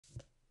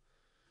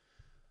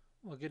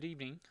Well, good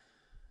evening.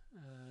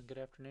 Good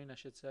afternoon, I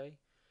should say.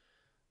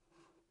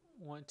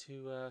 Want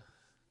to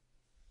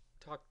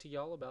talk to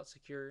y'all about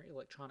secure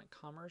electronic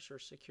commerce or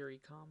secure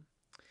ecom.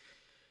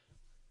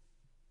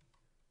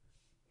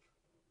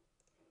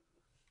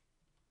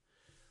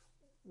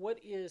 What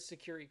is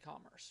secure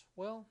e-commerce?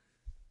 Well,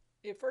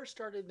 it first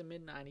started in the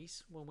mid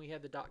 90s when we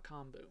had the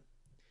dot-com boom.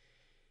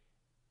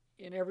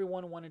 And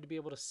everyone wanted to be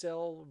able to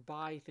sell,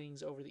 buy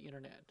things over the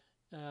internet.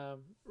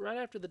 Right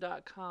after the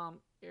dot-com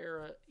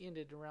era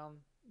ended around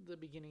the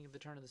beginning of the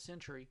turn of the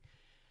century,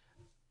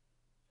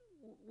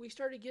 we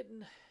started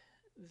getting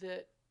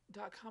that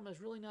 .com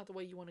is really not the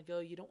way you want to go.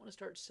 You don't want to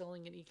start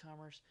selling in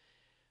e-commerce.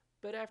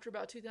 But after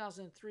about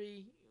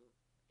 2003,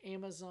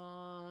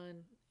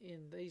 Amazon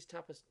and these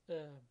type of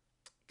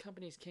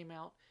companies came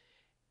out,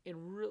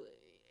 and really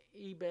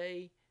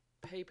eBay,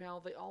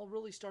 PayPal, they all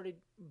really started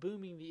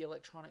booming the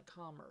electronic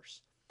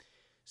commerce.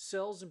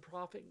 Sales and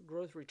profit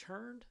growth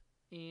returned,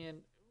 and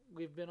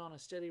we've been on a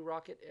steady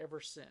rocket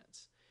ever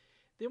since.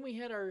 Then we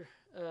had our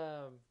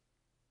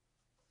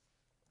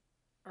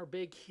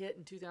big hit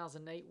in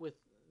 2008 with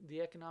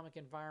the economic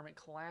environment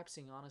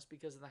collapsing on us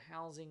because of the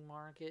housing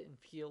market and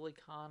fuel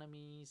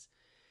economies.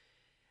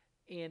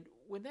 And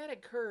when that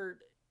occurred,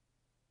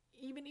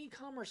 even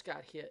e-commerce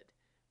got hit,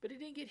 but it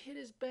didn't get hit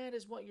as bad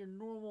as what your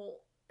normal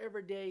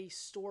everyday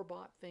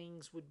store-bought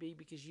things would be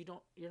because you're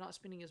not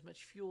spending as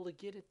much fuel to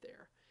get it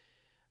there.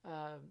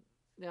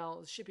 Now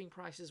shipping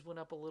prices went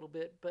up a little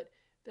bit, but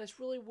that's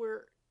really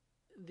where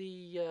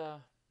the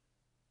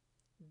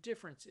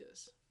difference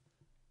is.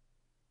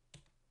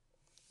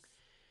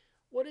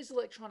 What is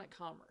electronic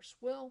commerce?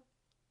 Well,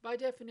 by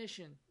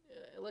definition,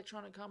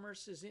 electronic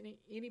commerce is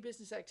any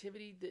business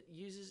activity that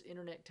uses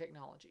internet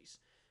technologies.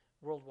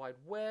 World Wide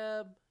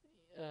Web,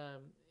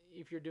 um,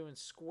 if you're doing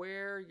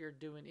Square, you're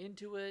doing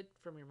Intuit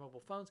from your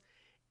mobile phones.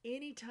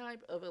 Any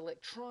type of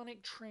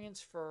electronic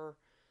transfer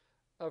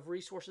of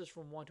resources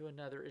from one to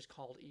another is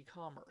called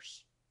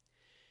e-commerce.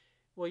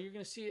 Well, you're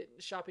going to see it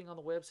shopping on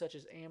the web, such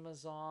as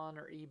Amazon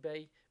or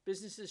eBay.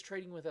 Businesses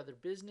trading with other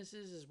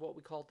businesses is what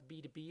we call the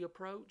B2B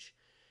approach.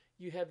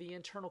 You have the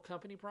internal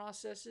company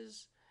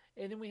processes,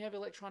 and then we have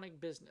electronic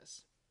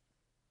business.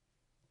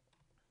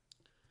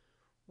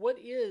 What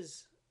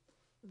is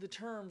the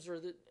terms or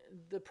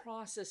the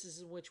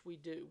processes in which we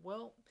do?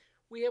 Well,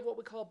 we have what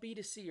we call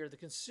B2C, or the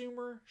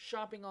consumer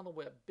shopping on the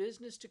web,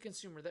 business to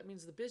consumer. That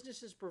means the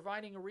business is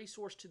providing a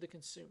resource to the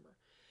consumer.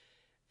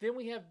 Then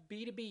we have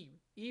B2B,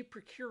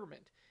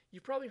 e-procurement.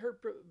 You've probably heard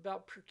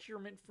about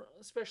procurement,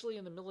 especially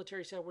in the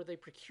military side, where they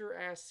procure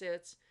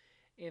assets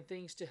and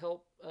things to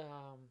help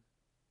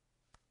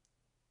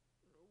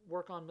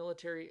work on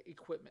military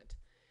equipment.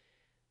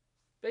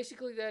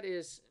 Basically, that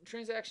is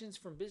transactions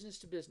from business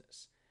to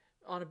business.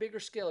 On a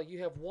bigger scale,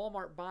 you have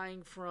Walmart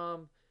buying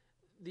from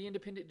the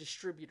independent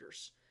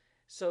distributors.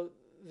 So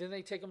then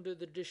they take them to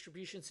the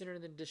distribution center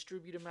and then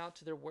distribute them out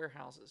to their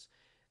warehouses.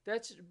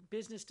 That's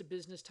business to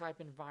business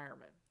type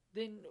environment.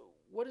 Then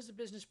what is the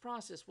business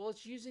process? Well,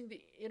 it's using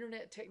the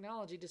internet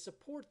technology to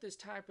support this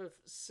type of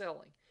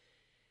selling.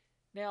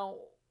 Now,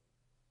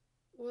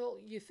 well,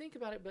 you think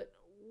about it, but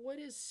what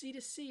is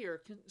C2C or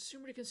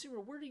consumer to consumer?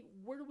 Where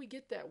do we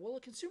get that? Well, a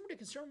consumer to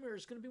consumer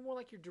is going to be more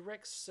like your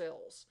direct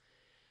sales,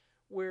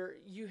 where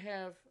you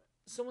have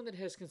someone that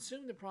has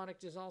consumed the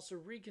product is also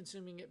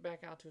reconsuming it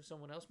back out to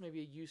someone else, maybe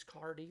a used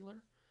car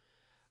dealer,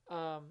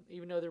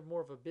 even though they're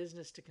more of a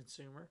business to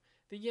consumer.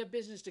 Then you have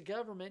business to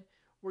government,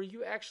 where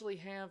you actually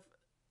have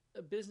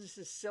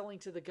businesses selling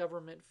to the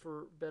government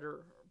for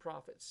better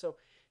profits. So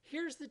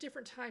here's the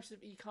different types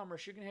of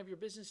e-commerce. You're going to have your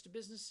business to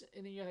business,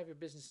 and then you have your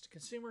business to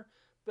consumer,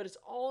 but it's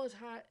all as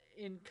high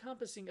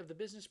encompassing of the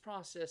business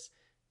process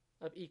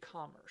of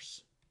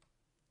e-commerce.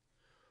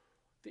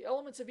 The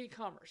elements of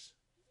e-commerce.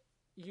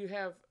 You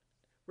have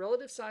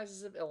relative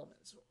sizes of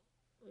elements.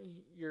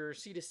 Your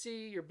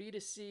C2C, your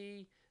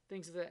B2C,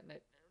 things of that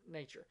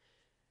nature.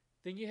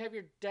 Then you have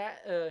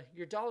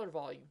your dollar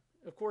volume.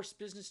 Of course,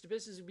 business to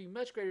business would be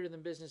much greater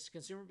than business to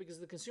consumer because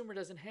the consumer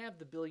doesn't have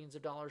the billions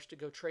of dollars to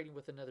go trading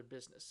with another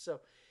business. So,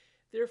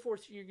 therefore,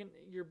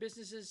 your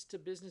businesses to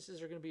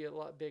businesses are going to be a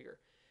lot bigger.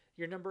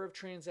 Your number of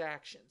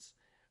transactions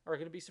are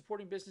going to be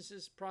supporting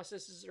businesses.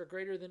 Processes are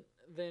greater than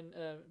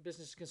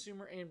business to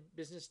consumer and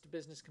business to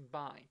business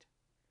combined.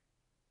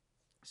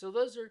 So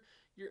those are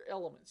your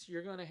elements.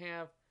 You're going to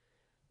have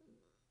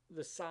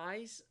the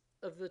size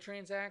of the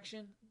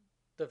transaction,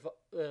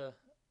 the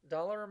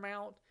dollar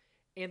amount,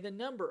 and the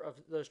number of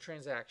those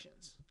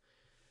transactions.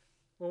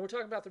 When we're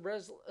talking about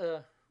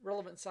the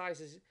relevant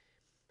sizes,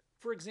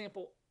 for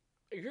example,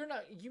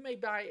 you may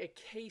buy a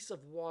case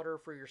of water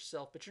for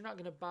yourself, but you're not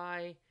going to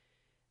buy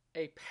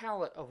a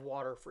pallet of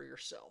water for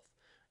yourself.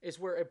 Is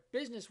where a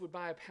business would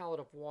buy a pallet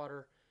of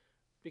water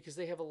because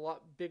they have a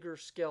lot bigger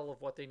scale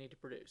of what they need to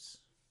produce.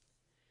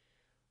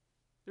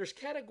 There's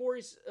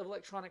categories of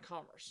electronic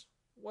commerce.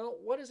 Well,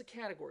 what is a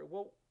category?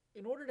 Well,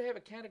 in order to have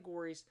a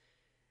categories,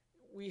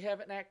 we have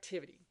an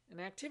activity. An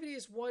activity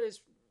is what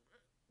is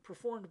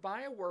performed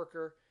by a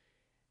worker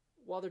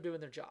while they're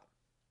doing their job.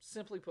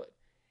 Simply put,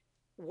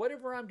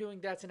 whatever I'm doing,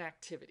 that's an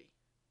activity.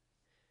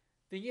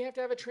 Then you have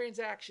to have a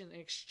transaction, an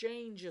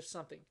exchange of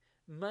something,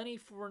 money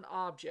for an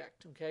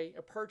object, okay?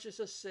 A purchase,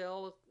 a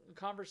sale,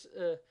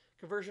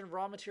 conversion of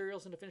raw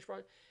materials into finished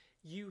product.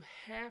 You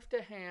have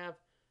to have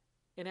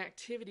an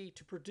activity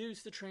to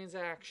produce the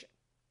transaction.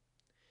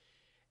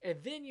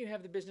 And then you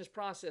have the business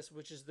process,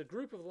 which is the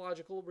group of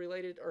logical,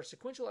 related, or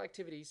sequential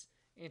activities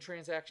and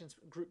transactions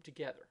grouped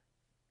together.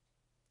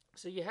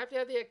 So you have to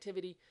have the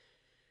activity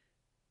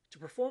to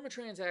perform a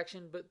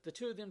transaction, but the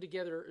two of them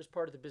together is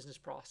part of the business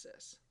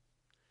process.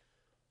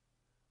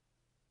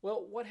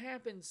 Well, what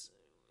happens,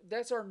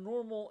 that's our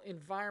normal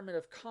environment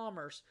of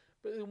commerce,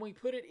 but when we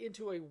put it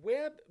into a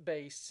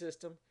web-based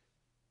system,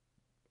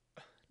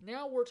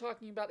 now we're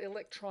talking about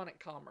electronic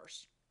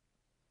commerce,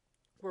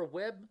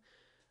 where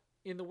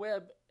in the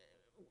web,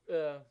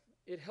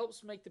 it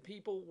helps make the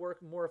people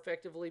work more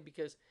effectively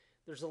because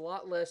there's a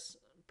lot less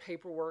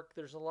paperwork,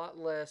 there's a lot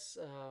less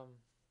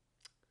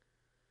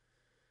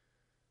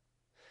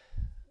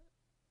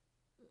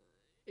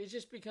it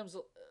just becomes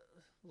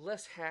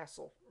less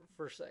hassle,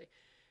 per se.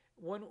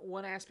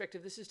 One aspect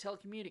of this is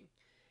telecommuting.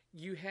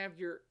 You have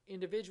your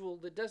individual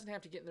that doesn't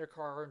have to get in their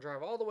car and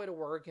drive all the way to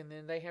work, and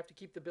then they have to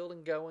keep the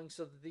building going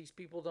so that these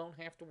people don't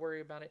have to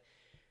worry about it,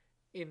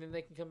 and then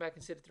they can come back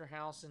and sit at their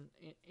house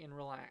and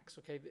relax.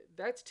 Okay,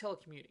 that's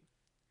telecommuting.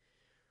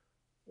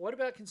 What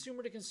about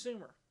consumer to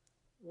consumer?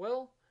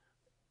 Well,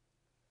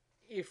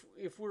 if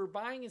we're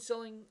buying and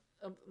selling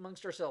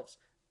amongst ourselves,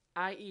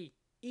 i.e.,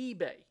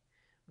 eBay,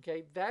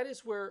 okay, that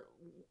is where,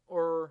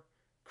 or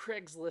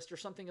Craigslist or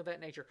something of that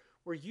nature,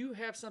 where you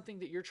have something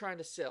that you're trying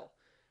to sell.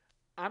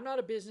 I'm not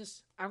a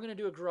business. I'm going to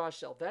do a garage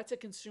sale. That's a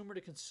consumer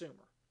to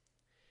consumer.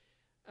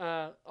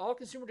 All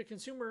consumer to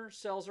consumer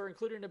sales are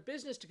included in a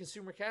business to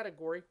consumer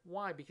category.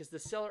 Why? Because the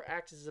seller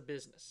acts as a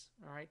business,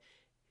 all right,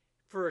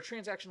 for a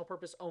transactional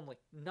purpose only.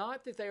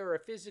 Not that they are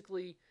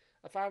physically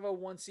a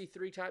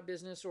 501c3 type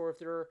business, or if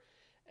they're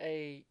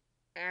a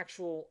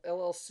actual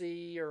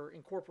LLC or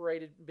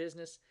incorporated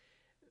business.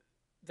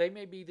 They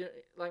may be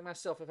like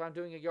myself. If I'm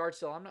doing a yard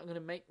sale, I'm not going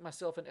to make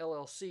myself an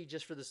LLC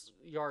just for this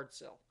yard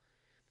sale.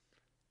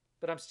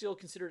 But I'm still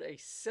considered a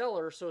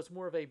seller, so it's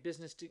more of a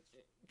business to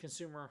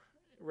consumer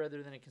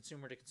rather than a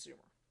consumer to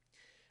consumer.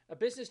 A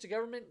business to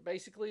government,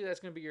 basically, that's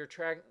going to be your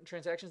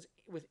transactions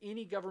with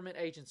any government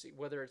agency,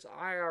 whether it's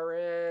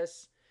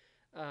IRS,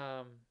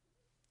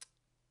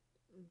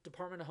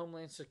 Department of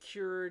Homeland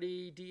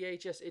Security,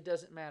 DHS, it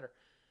doesn't matter.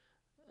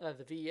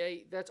 The VA,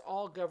 that's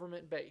all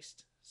government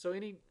based. So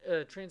any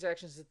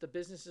transactions that the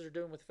businesses are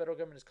doing with the federal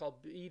government is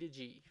called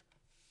B2G.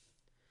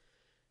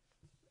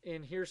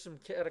 And here's some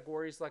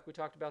categories like we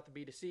talked about: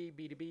 the B2C,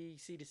 B2B,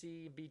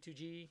 C2C,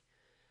 B2G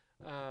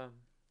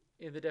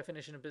in the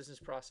definition of business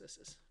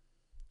processes.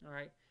 All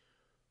right.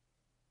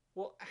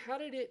 Well, how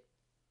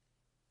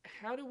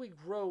do we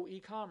grow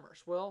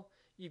e-commerce? Well,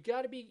 you've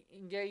got to be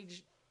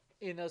engaged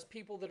in those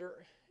people that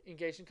are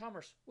engaged in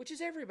commerce, which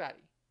is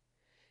everybody.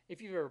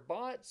 If you've ever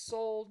bought,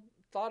 sold,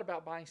 thought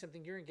about buying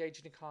something, you're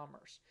engaged in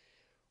commerce.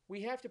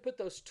 We have to put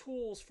those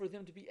tools for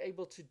them to be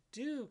able to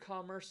do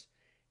commerce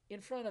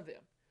in front of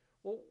them.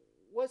 Well,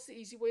 what's the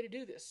easy way to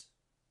do this?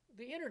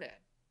 The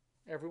internet.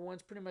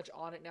 Everyone's pretty much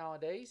on it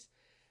nowadays.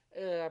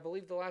 I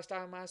believe the last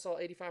time I saw,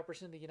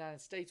 85% of the United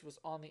States was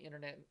on the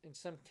internet in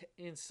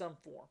some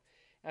form.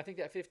 And I think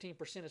that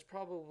 15% is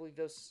probably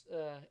those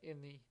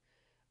in the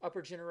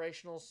upper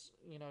generationals,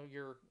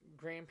 your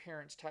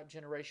grandparents type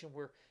generation,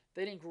 where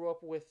they didn't grow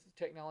up with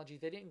technology.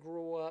 They didn't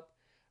grow up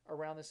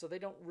around this, so they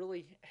don't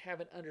really have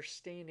an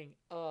understanding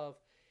of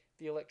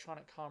the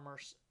electronic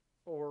commerce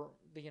or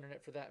the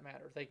internet for that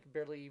matter. They can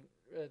barely,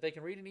 they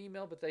can read an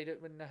email, but they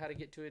wouldn't know how to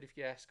get to it if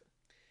you ask them.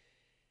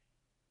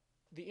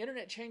 The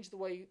internet changed the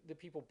way that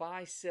people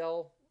buy,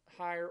 sell,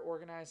 hire,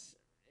 organize,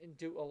 and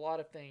do a lot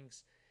of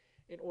things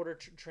in order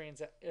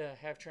to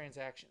have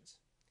transactions.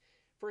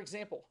 For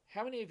example,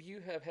 how many of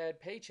you have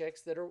had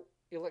paychecks that are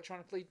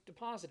electronically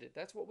deposited?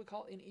 That's what we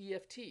call an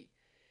EFT.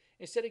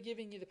 Instead of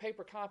giving you the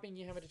paper copy and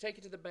you having to take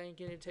it to the bank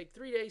and it'd take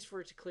 3 days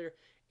for it to clear,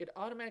 it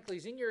automatically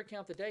is in your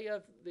account the day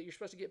of that you're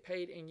supposed to get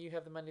paid, and you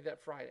have the money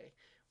that Friday,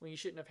 when you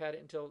shouldn't have had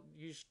it until,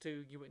 used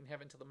to, you wouldn't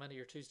have it until the Monday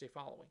or Tuesday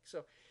following.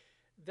 So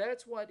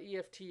that's what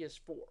EFT is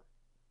for.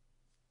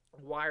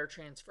 Wire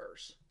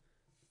transfers,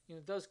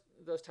 those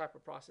type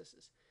of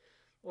processes.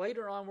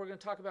 Later on, we're going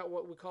to talk about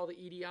what we call the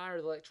EDI,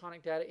 or the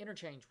electronic data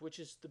interchange, which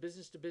is the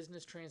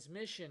business-to-business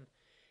transmission.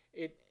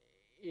 It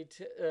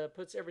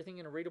puts everything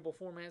in a readable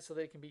format so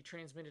that it can be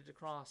transmitted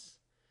across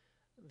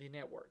the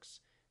networks.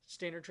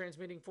 Standard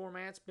transmitting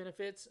formats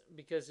benefits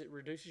because it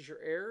reduces your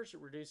errors, it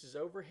reduces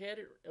overhead,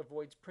 it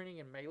avoids printing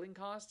and mailing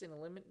costs, and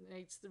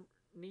eliminates the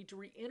need to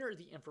re-enter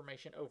the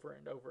information over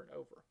and over and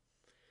over.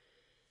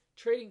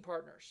 Trading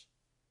partners.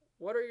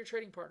 What are your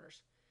trading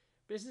partners?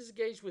 Business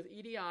engaged with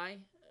EDI,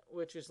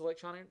 which is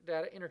electronic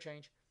data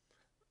interchange.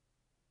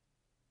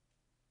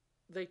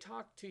 They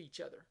talk to each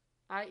other,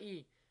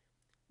 i.e.,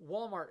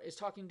 Walmart is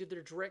talking to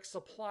their direct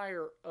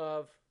supplier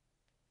of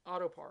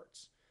auto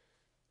parts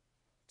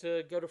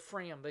to go to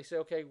Fram. They say,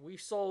 okay,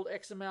 we've sold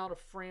X amount of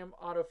Fram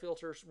auto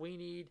filters. We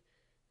need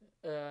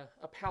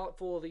a pallet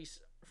full of these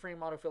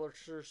Fram auto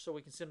filters so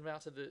we can send them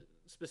out to the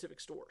specific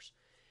stores.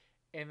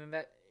 And then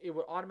that it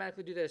would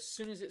automatically do that as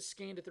soon as it's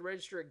scanned at the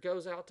register. It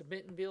goes out to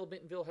Bentonville.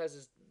 Bentonville has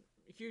this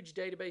huge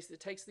database that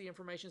takes the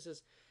information,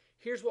 says,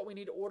 here's what we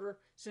need to order,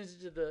 sends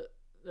it to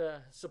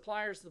the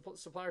suppliers. The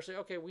suppliers say,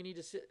 okay, we need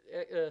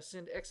to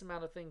send X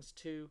amount of things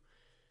to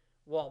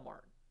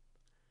Walmart.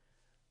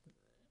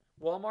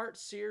 Walmart,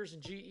 Sears,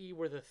 and GE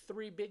were the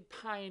three big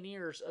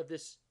pioneers of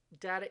this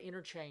data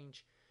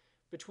interchange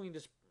between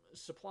the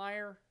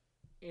supplier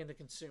and the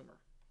consumer.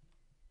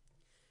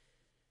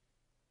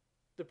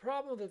 The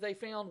problem that they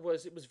found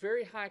was it was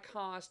very high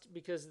cost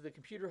because of the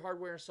computer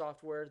hardware and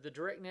software, the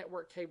direct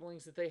network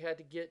cablings that they had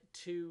to get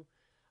to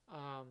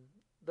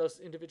those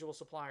individual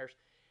suppliers.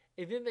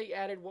 And then they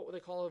added what they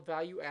call a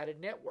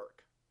value-added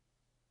network.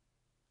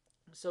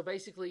 So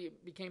basically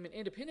it became an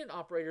independent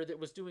operator that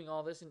was doing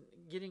all this and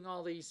getting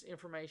all these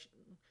information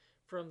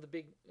from the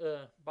big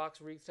box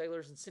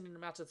retailers and sending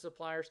them out to the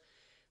suppliers.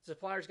 The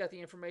suppliers got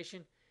the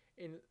information,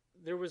 and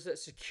there was a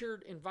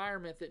secured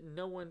environment that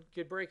no one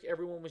could break.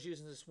 Everyone was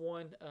using this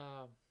one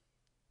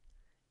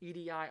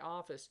EDI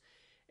office,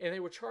 and they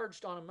were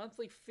charged on a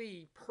monthly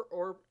fee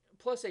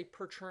plus a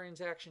per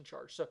transaction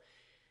charge. So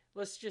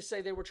let's just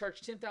say they were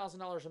charged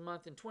 $10,000 a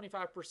month and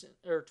 25%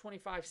 or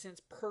 25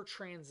 cents per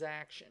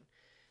transaction.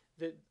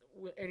 That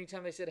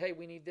anytime they said, hey,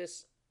 we need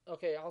this,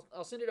 okay,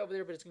 I'll send it over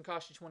there, but it's going to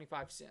cost you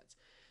 25 cents.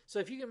 So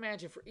if you can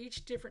imagine, for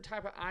each different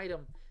type of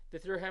item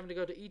that they're having to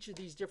go to each of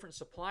these different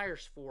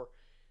suppliers for,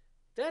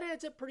 that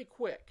adds up pretty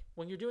quick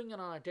when you're doing it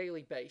on a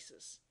daily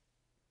basis.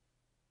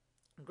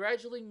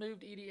 Gradually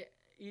moved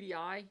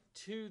EDI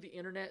to the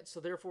internet,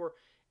 so therefore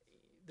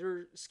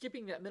they're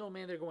skipping that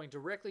middleman. They're going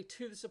directly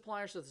to the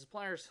supplier, so the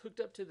supplier is hooked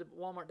up to the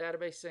Walmart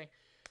database saying,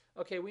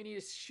 okay, we need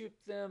to ship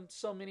them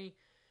so many,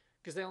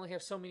 because they only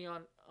have so many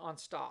on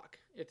stock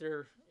at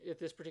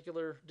this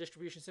particular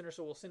distribution center,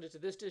 so we'll send it to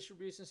this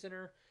distribution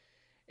center,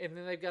 and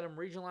then they've got them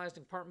regionalized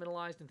and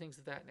compartmentalized and things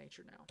of that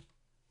nature now.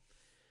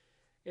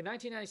 In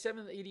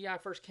 1997, the EDI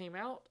first came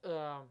out,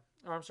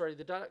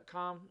 the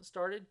 .com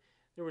started.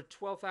 There were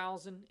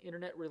 12,000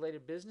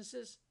 internet-related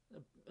businesses,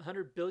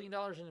 $100 billion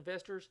in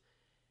investors,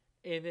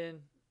 and then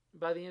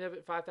by the end of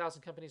it,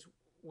 5,000 companies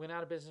went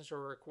out of business or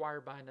were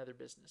acquired by another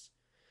business.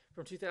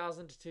 From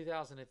 2000 to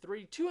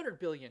 2003, $200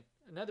 billion.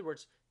 In other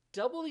words,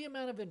 double the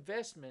amount of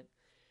investment.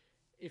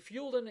 It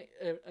fueled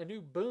a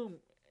new boom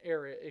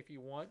area, if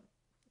you want,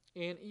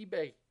 and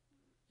eBay,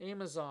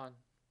 Amazon,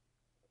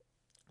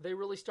 they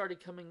really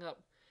started coming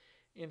up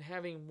and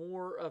having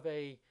more of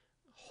a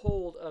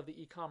hold of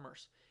the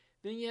e-commerce.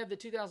 Then you have the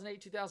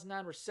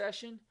 2008-2009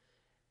 recession.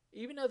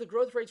 Even though the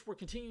growth rates were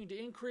continuing to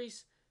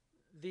increase,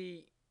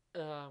 the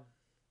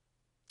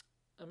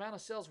amount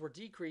of sales were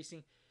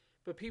decreasing,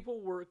 but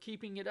people were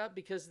keeping it up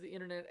because the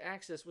internet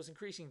access was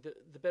increasing,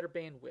 the better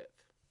bandwidth.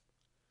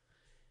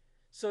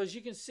 So as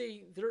you can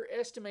see, they're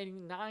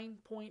estimating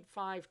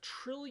 $9.5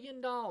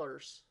 trillion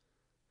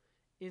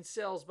in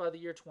sales by the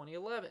year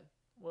 2011.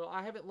 Well,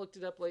 I haven't looked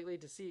it up lately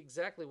to see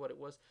exactly what it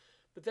was,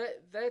 but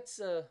that's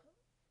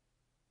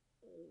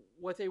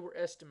what they were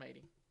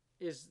estimating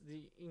is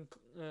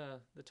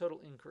the total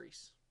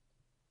increase.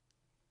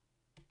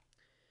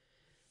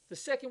 The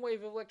second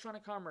wave of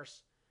electronic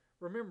commerce.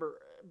 Remember,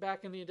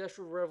 back in the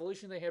Industrial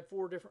Revolution, they had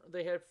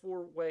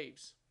four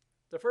waves.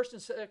 The first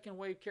and second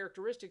wave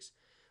characteristics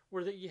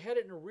were that you had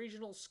it in a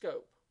regional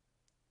scope.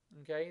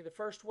 Okay, the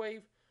first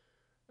wave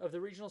of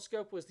the regional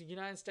scope was the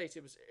United States.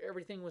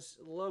 Everything was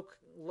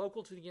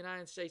local to the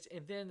United States,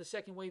 and then the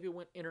second wave it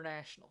went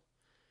international.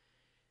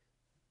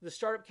 The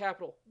startup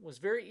capital was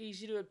very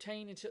easy to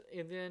obtain,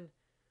 and then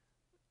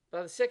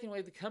by the second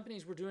wave, the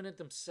companies were doing it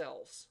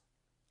themselves.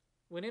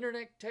 When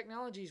internet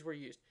technologies were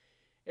used,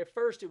 at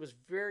first it was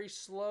very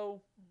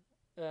slow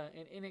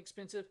and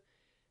inexpensive.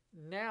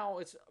 Now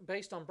it's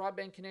based on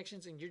broadband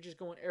connections, and you're just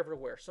going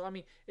everywhere. So, I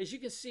mean, as you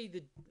can see,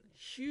 the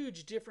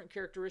huge different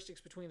characteristics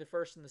between the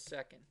first and the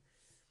second.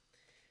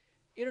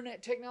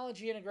 Internet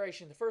technology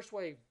integration. The first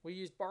wave, we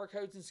used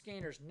barcodes and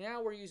scanners.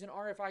 Now we're using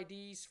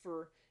RFIDs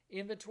for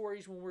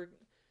inventories.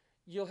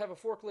 You'll have a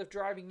forklift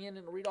driving in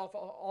and read off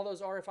all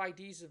those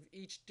RFIDs of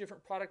each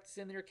different product that's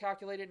in there,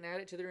 calculate it, and add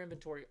it to their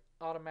inventory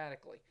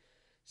automatically.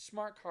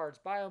 Smart cards,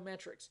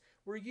 biometrics.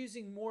 We're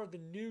using more of the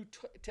new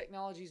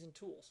technologies and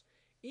tools.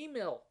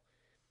 Email.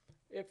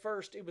 At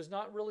first, it was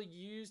not really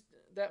used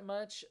that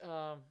much.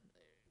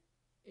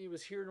 It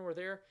was here nor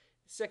there.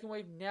 Second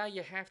wave, now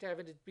you have to have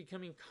it. It's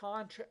becoming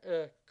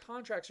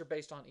contracts are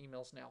based on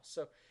emails now.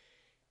 So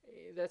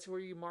that's where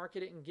you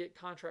market it and get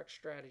contract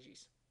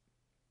strategies.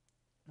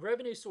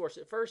 Revenue source.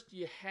 At first,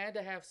 you had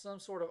to have some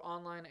sort of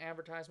online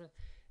advertisement.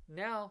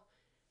 Now,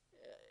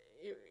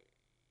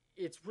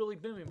 it's really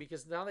booming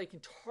because now they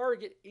can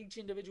target each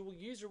individual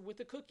user with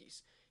the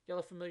cookies. Y'all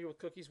are familiar with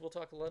cookies. We'll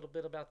talk a little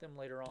bit about them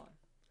later on.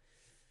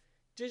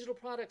 Digital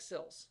product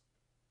sales.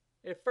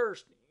 At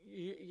first,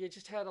 you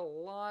just had a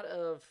lot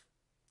of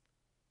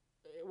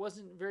it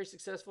wasn't very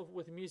successful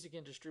with the music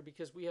industry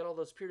because we had all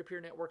those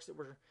peer-to-peer networks that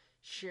were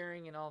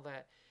sharing and all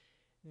that.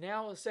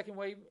 Now the second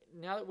wave,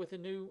 now that with the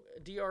new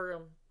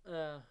DRM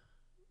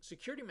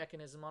security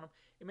mechanism on them,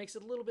 it makes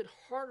it a little bit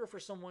harder for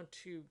someone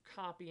to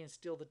copy and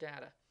steal the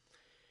data.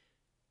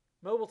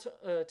 Mobile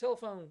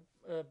telephone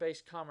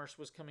based commerce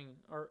was coming,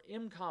 or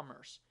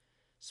m-commerce,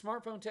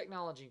 smartphone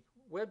technology,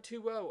 Web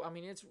 2.0. I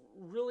mean, it's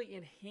really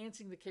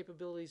enhancing the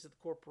capabilities of the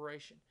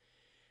corporation.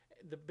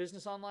 The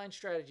business online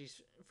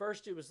strategies.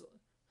 First, it was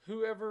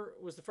whoever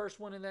was the first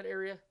one in that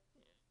area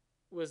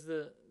was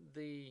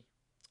the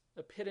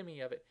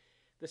epitome of it.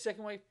 The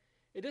second wave,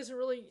 it doesn't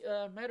really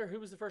matter who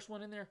was the first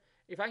one in there.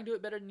 If I can do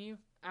it better than you,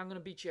 I'm going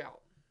to beat you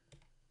out.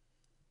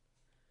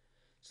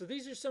 So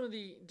these are some of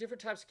the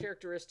different types of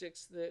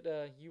characteristics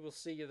that you will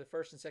see of the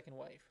first and second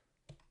wave.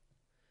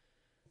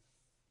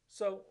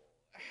 So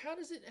how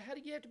do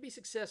you have to be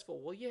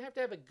successful? Well, you have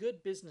to have a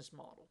good business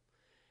model.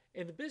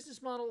 And the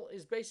business model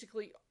is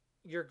basically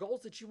your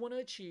goals that you want to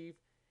achieve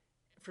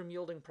from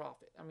yielding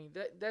profit. I mean,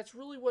 that's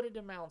really what it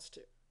amounts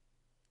to.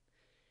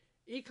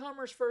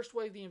 E-commerce first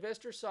wave, the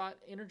investors sought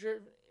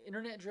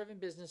internet-driven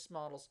business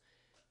models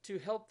to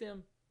help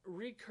them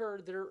recur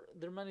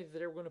their money that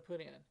they were going to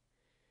put in.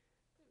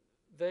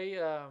 They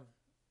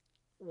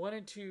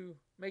wanted to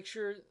make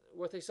sure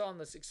what they saw in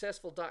the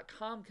successful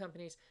 .com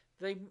companies,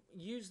 they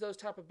use those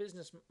type of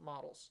business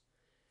models.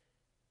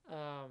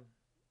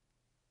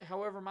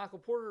 However, Michael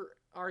Porter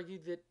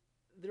argued that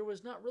there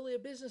was not really a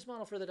business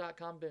model for the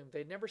 .com boom.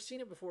 They'd never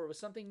seen it before. It was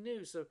something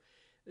new, so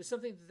it's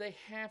something that they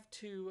have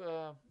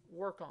to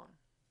work on.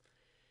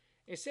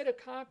 Instead of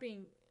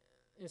copying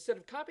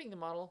the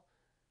model,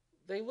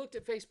 they looked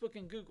at Facebook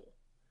and Google.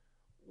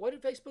 What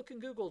did Facebook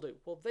and Google do?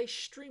 Well, they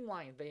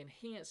streamlined, they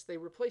enhanced, they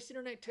replaced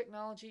internet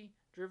technology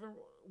driven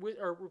with,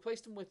 or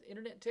replaced them with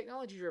internet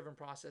technology driven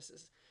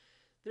processes.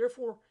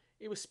 Therefore,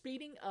 it was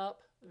speeding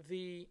up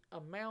the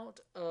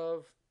amount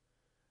of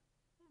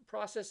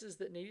processes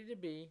that needed to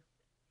be,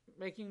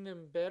 making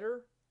them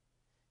better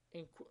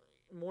and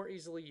more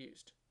easily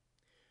used.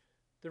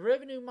 The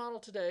revenue model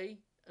today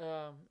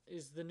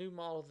is the new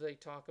model that they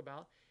talk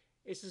about.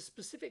 It's a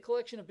specific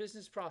collection of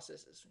business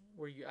processes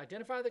where you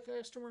identify the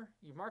customer,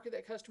 you market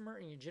that customer,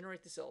 and you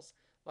generate the sales.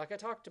 Like I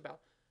talked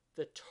about,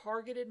 the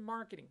targeted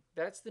marketing,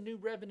 that's the new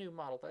revenue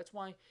model. That's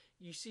why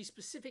you see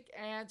specific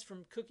ads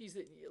from cookies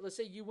that, let's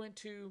say you went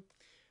to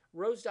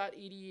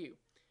rose.edu.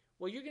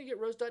 Well, you're going to get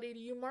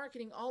rose.edu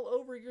marketing all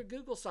over your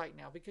Google site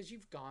now because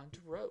you've gone to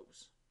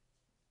Rose.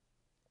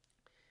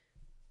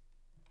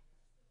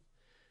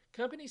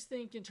 Companies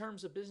think in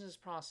terms of business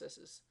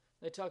processes.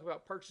 They talk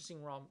about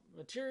purchasing raw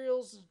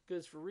materials,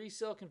 goods for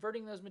resale,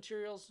 converting those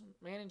materials,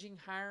 managing,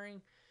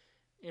 hiring,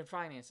 and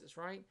finances,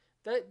 right?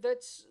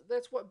 That's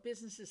what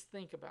businesses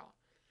think about.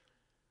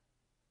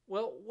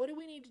 Well, what do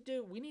we need to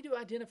do? We need to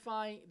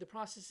identify the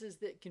processes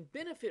that can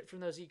benefit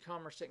from those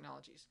e-commerce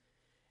technologies.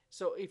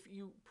 So if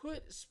you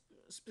put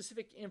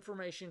specific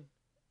information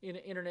in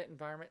an internet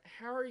environment,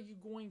 how are you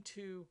going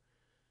to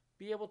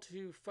be able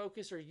to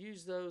focus or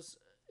use those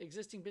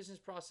existing business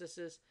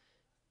processes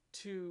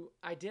to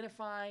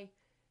identify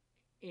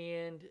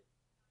and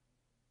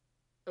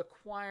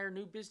acquire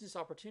new business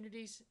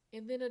opportunities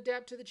and then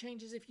adapt to the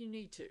changes if you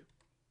need to?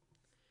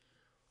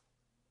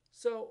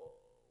 So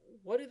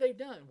what have they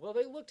done? Well,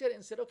 they looked at it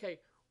and said, okay,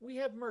 we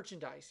have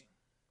merchandising.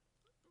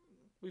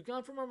 We've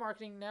gone from our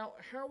marketing. Now,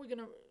 how are we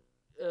going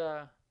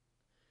to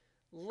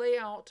lay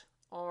out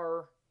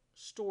our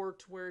store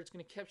to where it's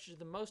going to capture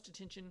the most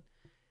attention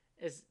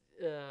as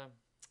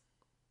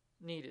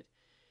needed?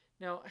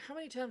 Now, how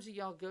many times do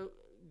y'all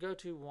go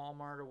to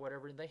Walmart or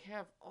whatever, and they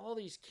have all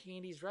these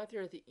candies right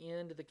there at the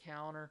end of the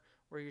counter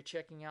where you're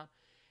checking out?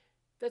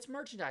 That's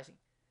merchandising.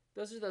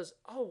 Those are those,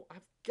 oh,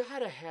 I've got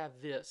to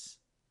have this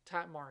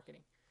type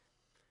marketing.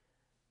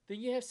 Then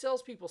you have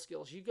salespeople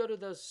skills. You go to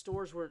those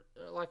stores where,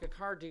 like a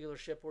car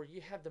dealership, where you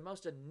have the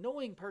most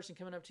annoying person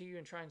coming up to you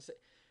and trying to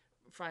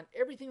find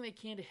everything they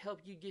can to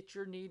help you get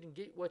your need and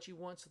get what you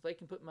want so they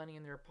can put money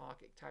in their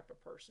pocket type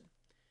of person.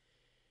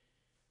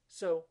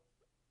 So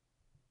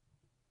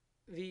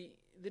the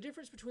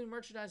difference between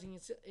merchandising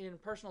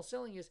and personal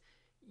selling is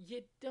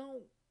you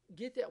don't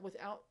get that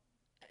without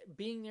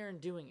being there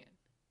and doing it.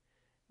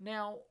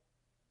 Now,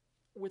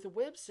 with the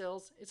web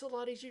sales, it's a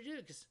lot easier to do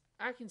because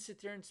I can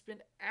sit there and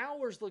spend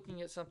hours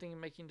looking at something and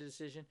making a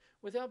decision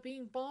without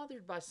being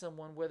bothered by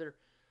someone whether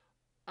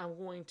I'm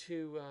going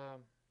to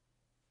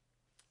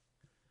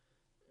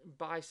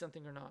buy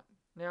something or not.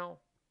 Now,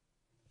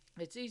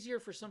 it's easier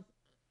for some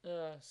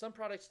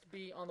products to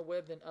be on the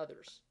web than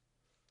others.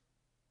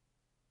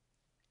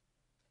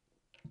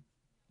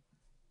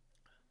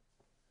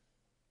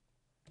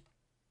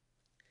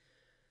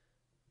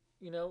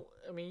 You know,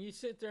 I mean, you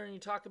sit there and you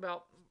talk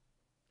about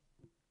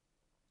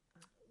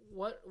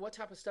what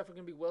type of stuff are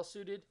going to be well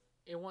suited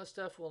and what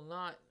stuff will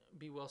not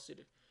be well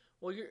suited.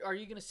 Well, are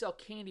you going to sell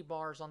candy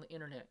bars on the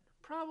internet?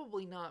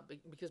 Probably not,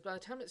 because by the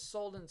time it's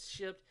sold and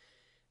shipped,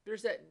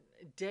 there's that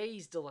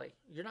days delay.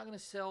 You're not going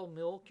to sell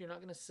milk. You're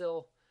not going to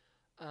sell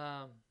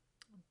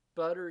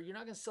butter. You're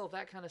not going to sell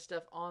that kind of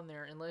stuff on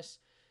there unless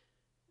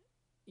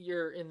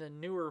you're in the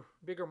newer,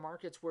 bigger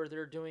markets where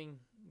they're doing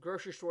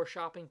grocery store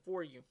shopping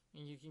for you,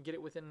 and you can get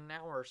it within an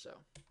hour or so.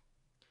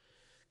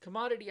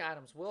 Commodity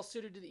items, well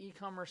suited to the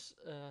e-commerce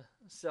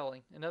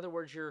selling. In other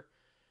words, your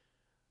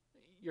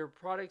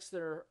products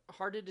that are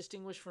hard to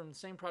distinguish from the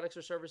same products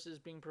or services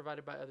being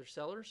provided by other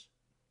sellers.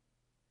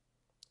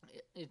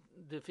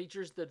 The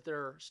features that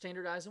they're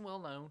standardized and well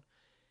known,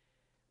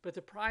 but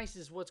the price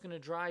is what's going to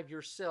drive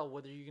your sell,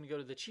 whether you're going to go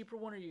to the cheaper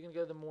one or you're going to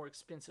go to the more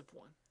expensive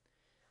one.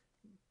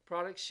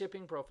 Product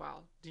shipping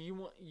profile. Do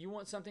you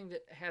want something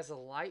that has a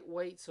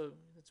lightweight, so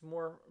it's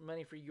more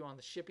money for you on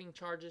the shipping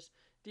charges?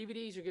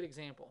 DVDs are a good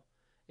example.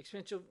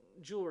 Expensive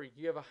jewelry.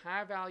 You have a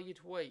high value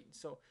to weight,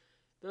 so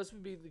those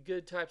would be the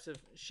good types of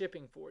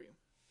shipping for you.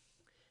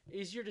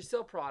 Easier to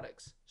sell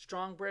products.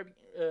 Strong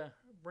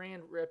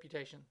brand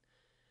reputation.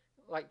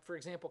 Like, for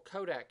example,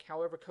 Kodak.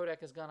 However, Kodak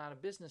has gone out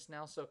of business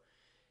now, so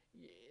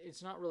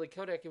it's not really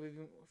Kodak. It would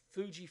be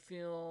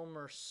Fujifilm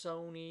or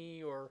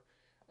Sony or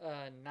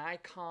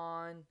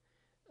Nikon,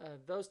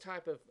 those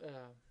type of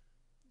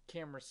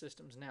camera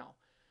systems now.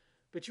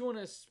 But you want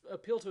to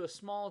appeal to a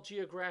small,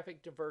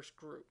 geographic, diverse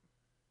group.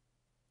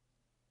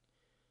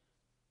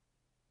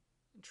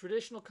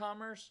 Traditional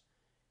commerce,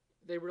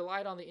 they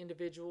relied on the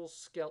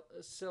individual's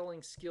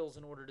selling skills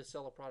in order to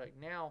sell a product.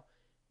 Now,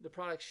 the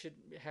products should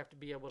have to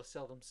be able to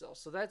sell themselves.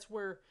 So that's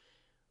where,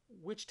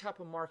 which type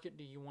of market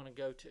do you want to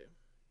go to?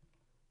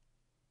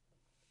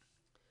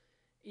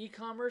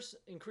 E-commerce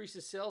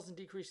increases sales and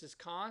decreases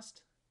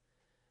cost.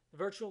 The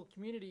virtual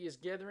community is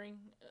gathering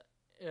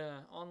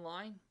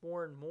online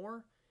more and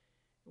more.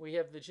 We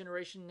have the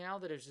generation now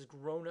that has just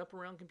grown up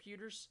around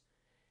computers.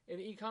 And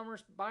the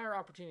e-commerce buyer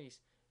opportunities.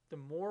 The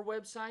more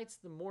websites,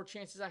 the more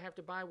chances I have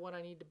to buy what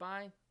I need to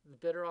buy, the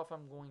better off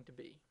I'm going to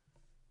be.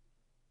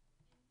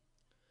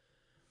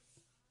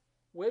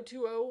 Web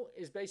 2.0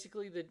 is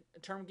basically the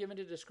term given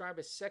to describe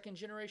a second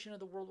generation of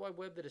the World Wide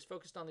Web that is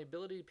focused on the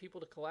ability of people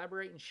to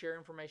collaborate and share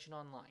information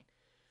online.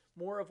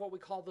 More of what we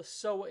call the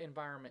SOA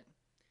environment.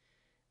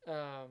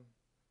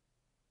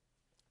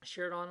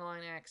 Shared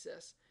online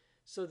access.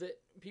 So that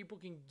people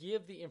can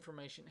give the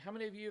information. How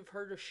many of you have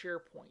heard of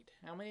SharePoint?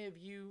 How many of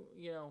you,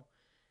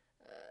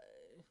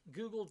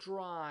 Google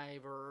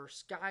Drive or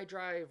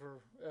SkyDrive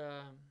or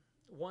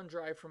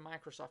OneDrive from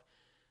Microsoft?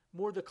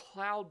 More the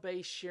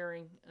cloud-based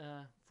sharing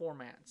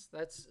formats.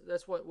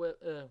 That's what Web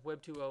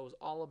 2.0 is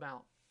all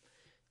about.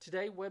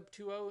 Today, Web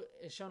 2.0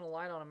 has shown a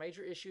light on a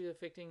major issue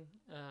affecting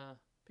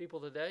people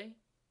today.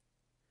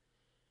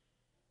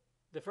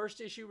 The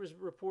first issue was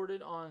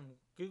reported on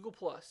Google+.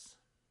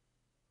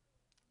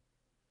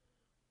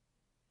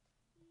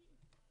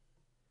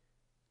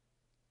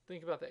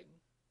 Think about that.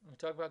 When we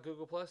talk about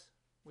Google+,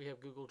 we have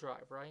Google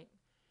Drive, right?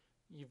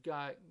 You've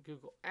got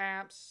Google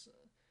Apps,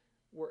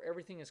 where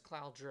everything is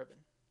cloud-driven.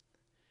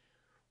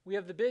 We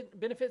have the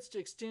benefits to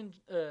extend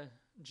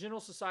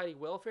general society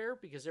welfare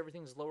because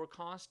everything's lower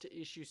cost to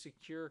issue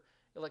secure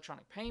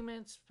electronic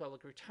payments,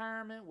 public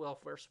retirement,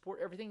 welfare support.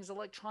 Everything is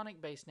electronic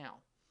based now.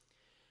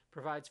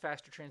 Provides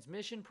faster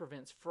transmission,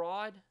 prevents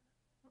fraud.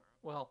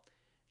 Well,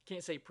 you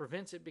can't say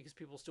prevents it because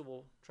people still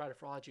will try to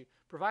fraud you.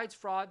 Provides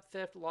fraud,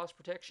 theft, loss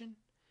protection.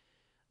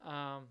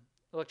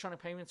 Electronic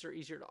payments are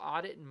easier to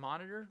audit and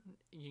monitor.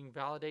 You can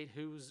validate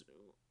who's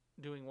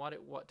doing what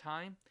at what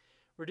time.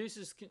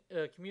 Reduces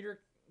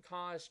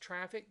commuter-caused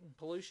traffic and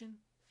pollution,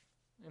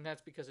 and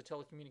that's because of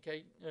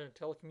telecommuting.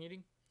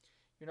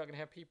 You're not going to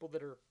have people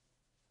that are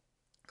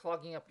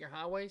clogging up your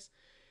highways.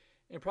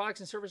 And products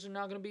and services are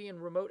now going to be in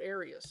remote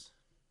areas.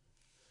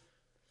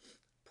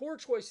 Poor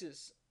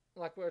choices,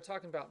 like we were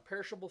talking about,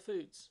 perishable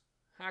foods,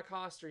 high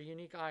cost or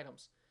unique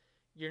items.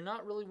 You're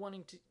not really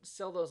wanting to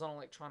sell those on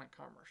electronic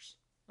commerce.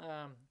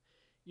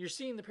 You're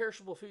seeing the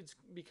perishable foods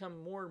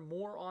become more and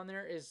more on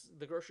there as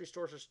the grocery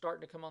stores are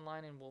starting to come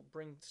online and will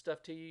bring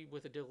stuff to you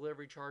with a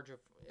delivery charge of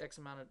X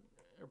amount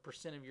of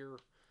percent of your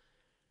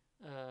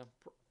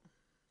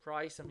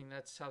price. I mean,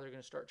 that's how they're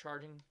going to start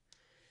charging.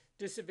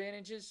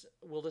 Disadvantages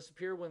will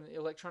disappear when the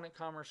electronic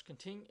commerce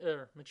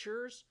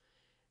matures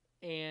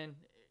and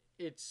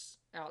it's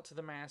out to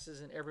the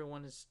masses and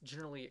everyone is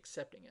generally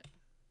accepting it.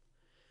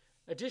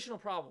 Additional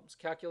problems,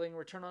 calculating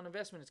return on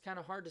investment. It's kind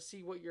of hard to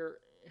see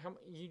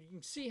you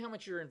can see how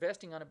much you're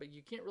investing on it, but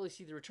you can't really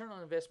see the return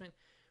on investment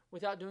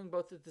without doing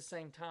both at the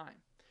same time.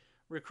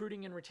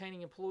 Recruiting and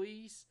retaining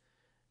employees,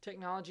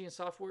 technology and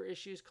software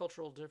issues,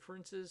 cultural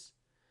differences,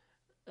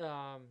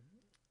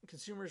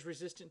 consumers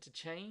resistant to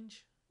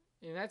change.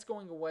 And that's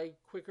going away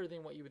quicker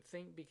than what you would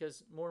think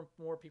because more and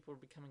more people are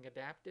becoming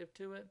adaptive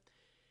to it.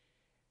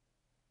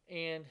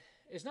 And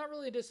it's not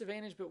really a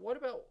disadvantage, but what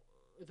about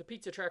the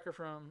pizza tracker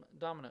from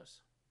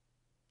Domino's?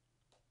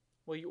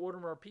 Will you order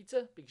more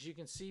pizza because you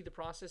can see the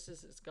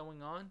processes that's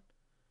going on?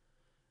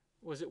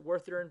 Was it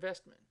worth their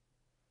investment?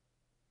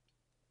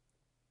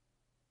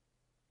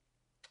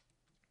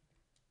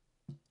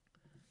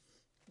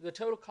 The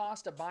total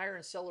cost a buyer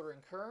and seller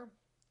incur.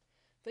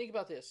 Think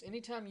about this.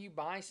 Anytime you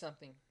buy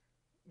something,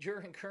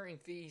 you're incurring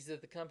fees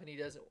that the company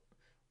doesn't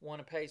want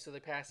to pay, so they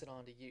pass it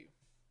on to you.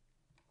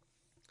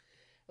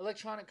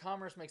 Electronic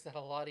commerce makes that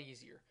a lot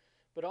easier,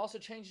 but also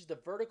changes the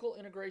vertical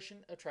integration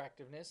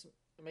attractiveness,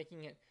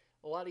 making it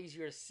a lot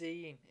easier to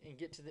see and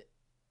get to the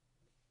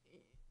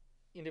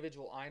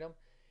individual item,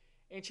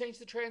 and change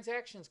the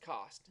transactions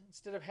cost.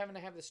 Instead of having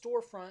to have the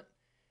storefront,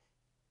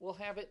 we'll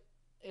have it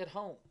at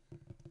home.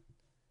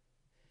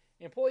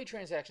 Employee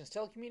transactions,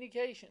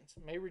 telecommunications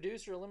may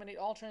reduce or eliminate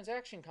all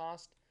transaction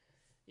costs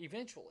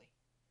eventually.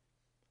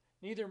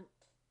 Neither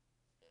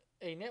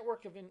a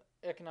network of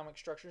economic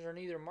structures are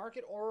neither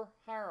market or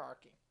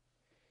hierarchy.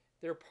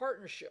 They're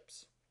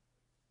partnerships.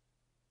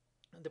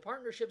 The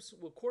partnerships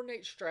will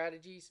coordinate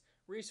strategies,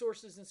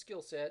 resources, and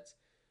skill sets.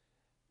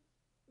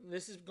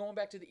 This is going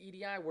back to the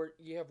EDI where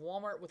you have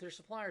Walmart with their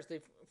suppliers.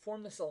 They've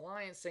formed this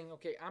alliance saying,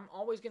 okay, I'm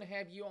always going to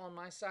have you on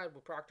my side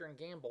with Procter &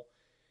 Gamble.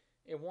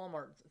 And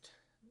Walmart,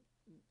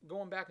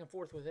 going back and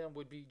forth with them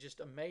would be just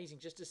amazing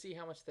just to see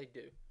how much they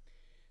do.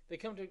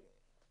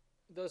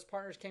 Those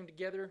partners came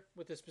together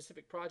with a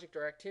specific project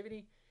or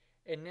activity,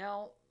 and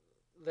now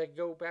they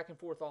go back and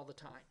forth all the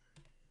time.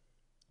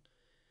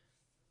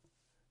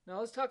 Now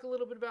let's talk a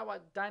little bit about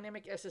what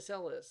dynamic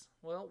SSL is.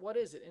 Well, what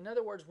is it? In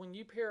other words, when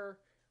you pair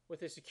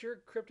with a secure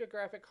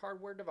cryptographic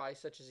hardware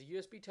device such as a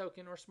USB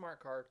token or smart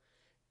card,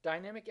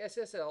 dynamic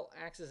SSL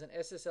acts as an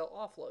SSL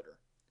offloader.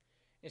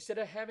 Instead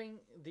of having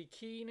the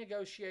key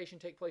negotiation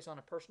take place on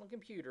a personal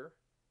computer,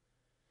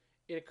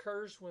 it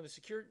occurs when the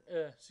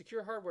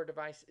secure hardware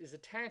device is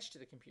attached to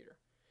the computer.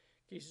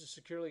 Keys are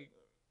securely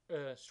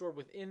stored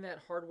within that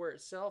hardware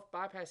itself,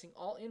 bypassing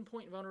all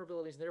endpoint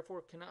vulnerabilities and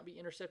therefore cannot be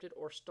intercepted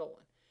or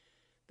stolen.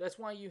 That's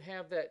why you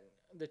have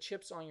the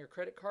chips on your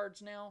credit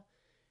cards now.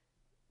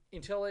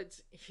 Until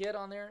it's hit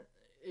on there,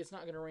 it's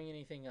not going to ring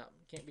anything up.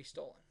 It can't be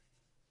stolen.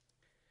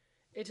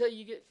 Until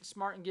you get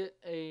smart and get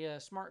a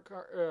smart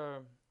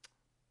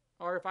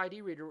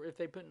RFID reader if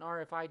they put an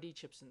RFID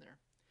chips in there.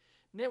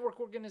 Network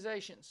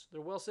organizations.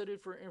 They're well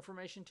suited for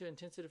information to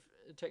intensive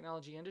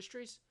technology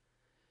industries.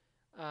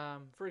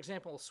 For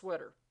example, a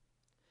sweater.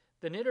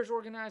 The knitters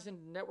organize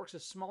into networks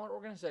of smaller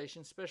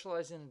organizations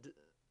specializing in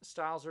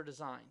styles or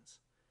designs.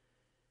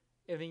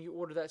 And then you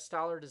order that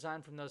style or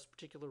design from those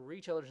particular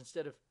retailers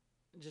instead of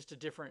just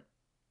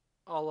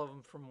all of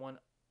them from one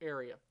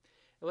area.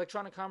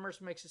 Electronic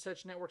commerce makes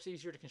such networks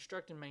easier to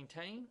construct and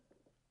maintain.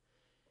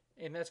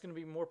 And that's going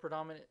to be more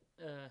predominant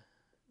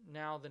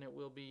now than it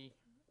will be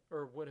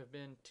or would have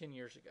been 10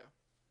 years ago.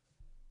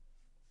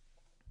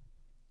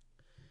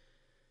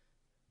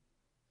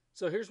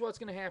 So here's what's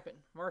going to happen.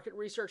 Market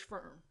research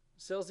firm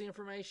sells the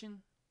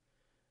information.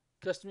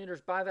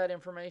 Customers buy that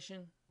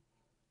information.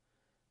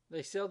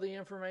 They sell the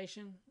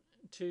information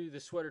to the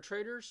sweater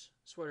traders,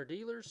 sweater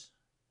dealers,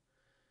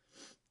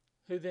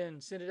 who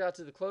then send it out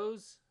to the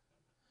clothes,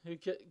 who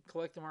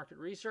collect the market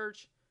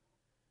research,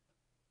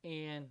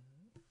 and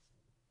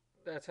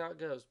that's how it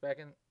goes,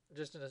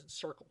 just in a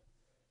circle.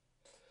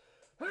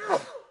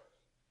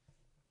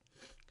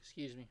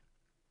 Excuse me.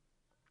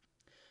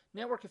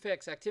 Network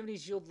effects.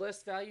 Activities yield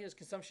less value as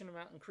consumption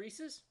amount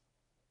increases.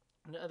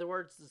 In other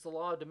words, it's the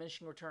law of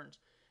diminishing returns.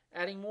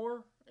 Adding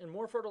more and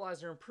more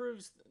fertilizer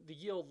improves the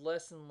yield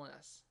less and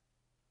less.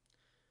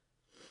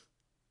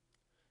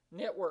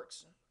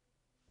 Networks.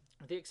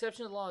 With the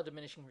exception of the law of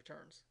diminishing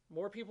returns.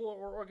 More people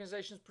or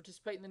organizations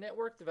participate in the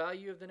network, the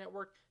value of the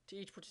network to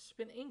each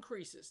participant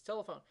increases.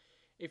 Telephone.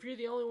 If you're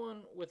the only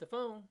one with a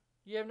phone,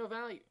 you have no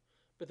value.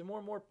 But the more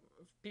and more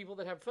people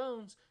that have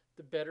phones,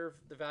 the better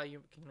the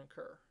value can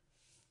occur.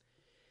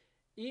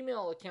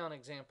 Email account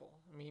example.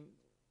 I mean,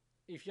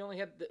 if you only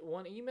had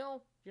one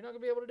email, you're not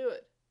going to be able to do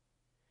it.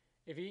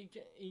 If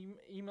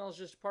email is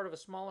just part of a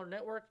smaller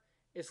network,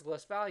 it's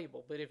less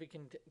valuable. But if it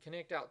can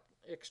connect out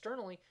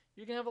externally,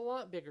 you can have a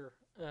lot bigger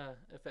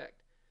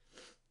effect.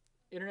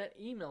 Internet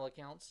email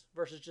accounts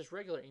versus just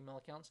regular email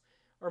accounts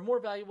are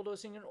more valuable to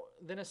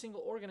than a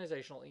single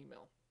organizational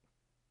email.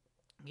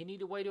 You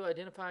need a way to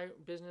identify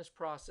business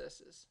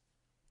processes.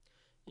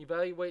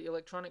 Evaluate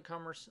electronic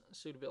commerce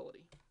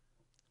suitability.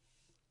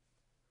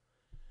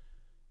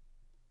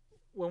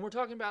 When we're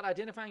talking about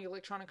identifying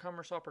electronic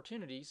commerce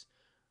opportunities,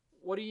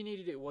 what do you need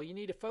to do? Well, you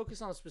need to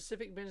focus on a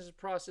specific business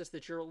process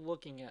that you're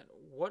looking at.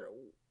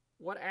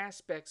 What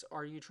aspects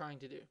are you trying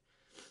to do?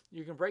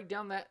 You can break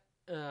down that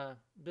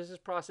business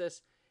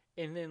process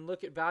and then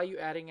look at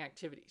value-adding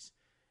activities.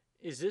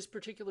 Is this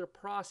particular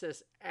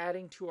process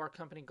adding to our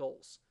company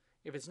goals?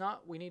 If it's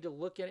not, we need to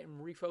look at it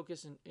and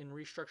refocus and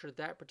restructure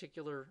that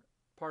particular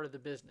part of the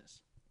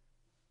business.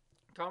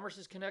 Commerce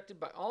is connected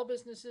by all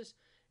businesses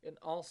in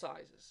all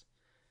sizes.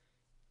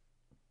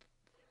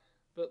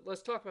 But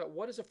let's talk about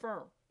what is a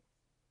firm.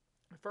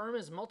 A firm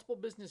is multiple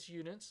business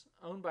units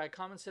owned by a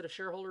common set of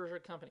shareholders or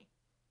a company.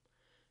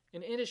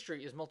 An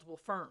industry is multiple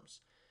firms.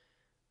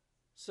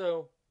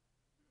 So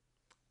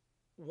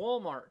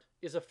Walmart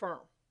is a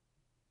firm.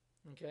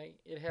 Okay,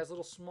 it has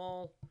little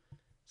small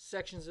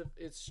sections of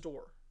its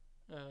store.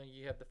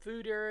 You have the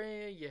food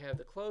area, you have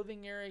the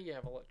clothing area, you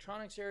have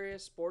electronics area,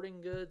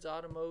 sporting goods,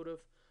 automotive,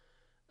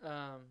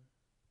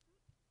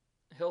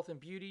 health and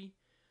beauty.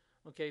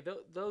 Okay,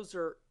 those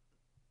are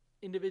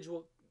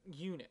individual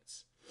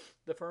units.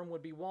 The firm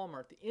would be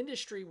Walmart. The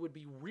industry would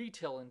be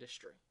retail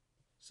industry.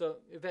 So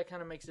if that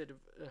kind of makes it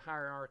a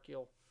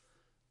hierarchical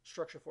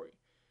structure for you.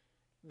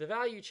 The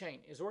value chain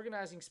is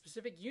organizing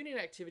specific unit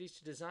activities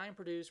to design,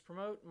 produce,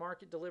 promote,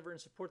 market, deliver,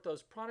 and support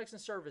those products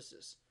and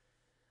services.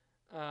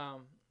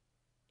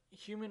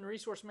 Human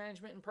resource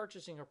management and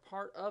purchasing are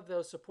part of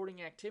those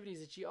supporting activities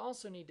that you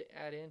also need to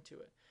add into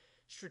it.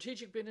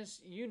 Strategic business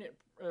unit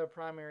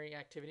primary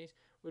activities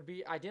would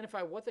be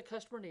identify what the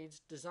customer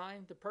needs,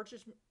 design the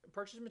purchase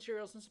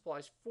materials and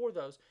supplies for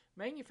those,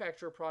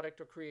 manufacture a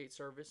product or create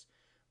service,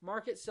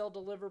 market, sell,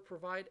 deliver,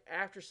 provide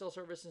after-sale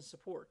service and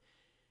support.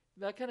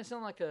 That kind of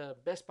sound like a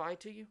Best Buy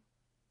to you?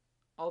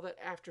 All that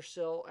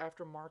after-sale,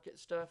 after-market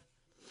stuff.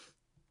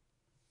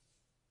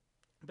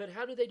 But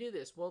how do they do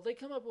this? Well, they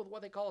come up with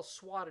what they call a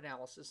SWOT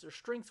analysis. Their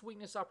strengths,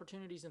 weakness,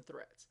 opportunities, and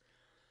threats.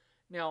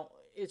 Now,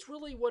 it's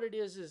really what it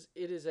is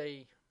it is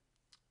a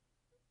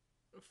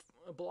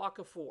block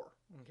of 4.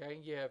 Okay,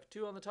 you have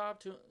 2 on the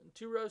top,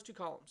 two rows, 2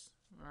 columns.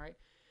 All right.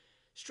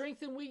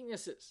 Strengths and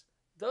weaknesses.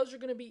 Those are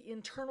going to be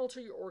internal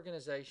to your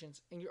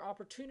organizations, and your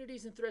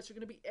opportunities and threats are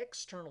going to be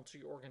external to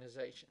your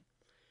organization.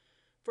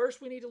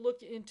 First, we need to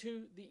look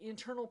into the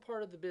internal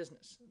part of the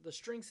business, the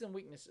strengths and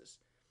weaknesses.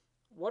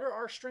 What are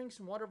our strengths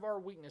and what are our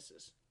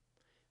weaknesses?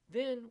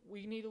 Then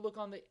we need to look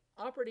on the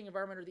operating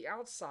environment or the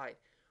outside.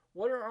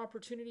 What are our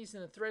opportunities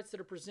and the threats that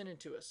are presented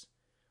to us?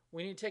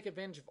 We need to take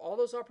advantage of all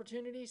those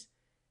opportunities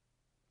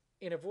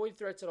and avoid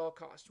threats at all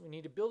costs. We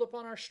need to build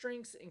upon our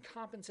strengths and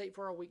compensate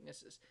for our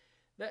weaknesses.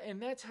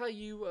 That's how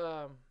you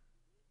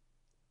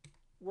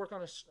work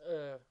on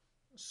a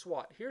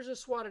SWOT. Here's a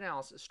SWOT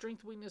analysis: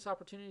 strength, weakness,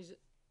 opportunities,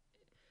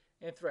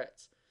 and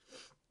threats.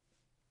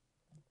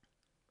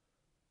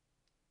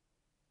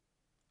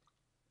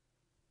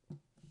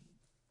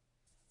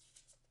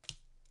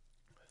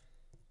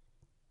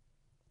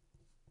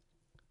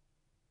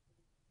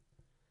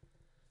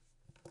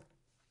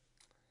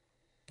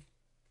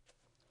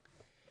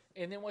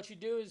 And then what you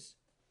do is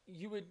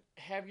you would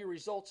have your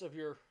results of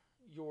your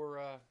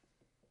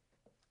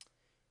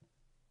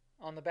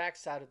on the back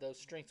side of those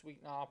strengths,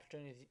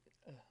 weaknesses,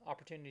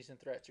 opportunities, and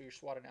threats, or your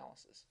SWOT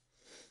analysis.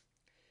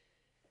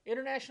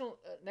 International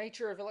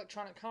nature of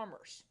electronic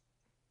commerce.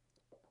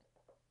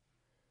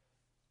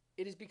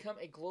 It has become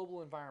a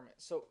global environment.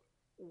 So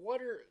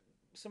what are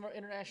some of our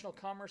international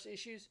commerce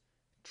issues?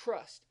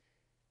 Trust.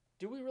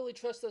 Do we really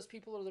trust those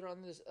people that are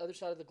on this other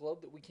side of the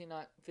globe that we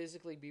cannot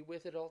physically be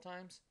with at all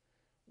times?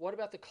 What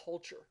about the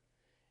culture?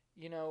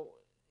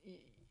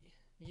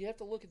 You have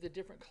to look at the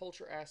different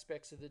culture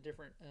aspects of the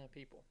different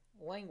people.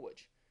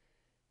 Language.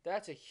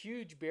 That's a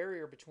huge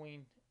barrier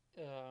between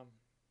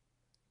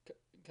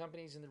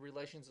companies and the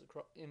relations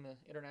in the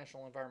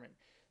international environment.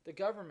 The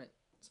government.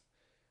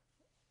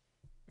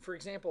 For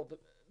example,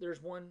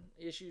 there's one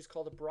issue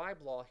called the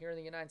bribe law. Here in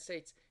the United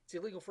States, it's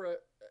illegal for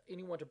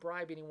anyone to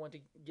bribe anyone to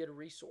get a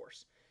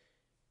resource.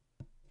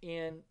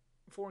 In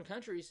foreign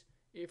countries,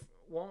 if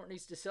Walmart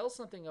needs to sell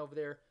something over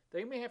there,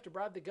 they may have to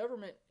bribe the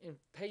government and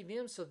pay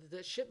them so that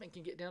that shipment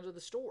can get down to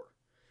the store.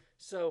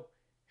 So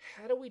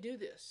how do we do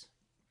this?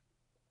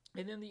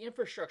 And then the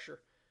infrastructure.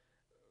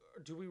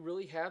 Do we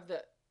really have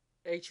that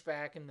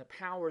HVAC and the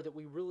power that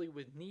we really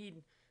would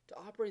need to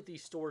operate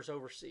these stores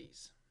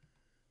overseas?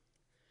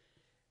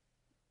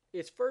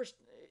 It's first,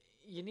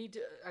 you need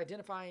to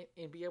identify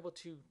and be able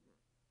to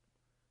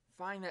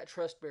find that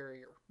trust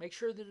barrier. Make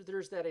sure that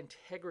there's that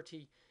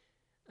integrity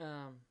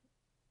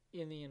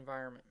in the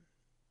environment.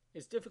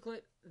 It's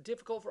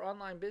difficult for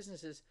online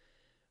businesses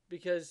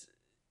because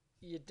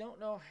you don't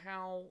know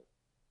how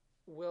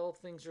well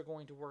things are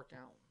going to work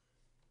out.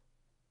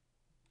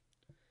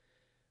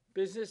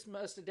 Business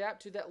must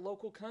adapt to that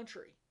local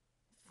country.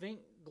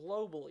 Think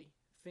globally.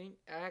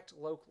 Act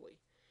locally.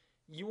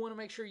 You want to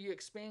make sure you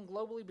expand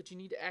globally, but you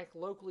need to act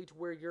locally to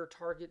where your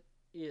target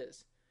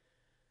is.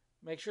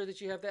 Make sure that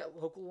you have that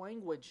local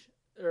language,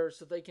 or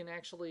so they can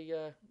actually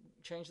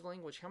change the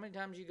language. How many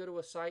times you go to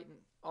a site and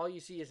all you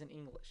see is in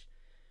English?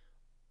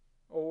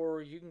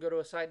 Or you can go to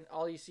a site and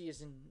all you see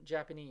is in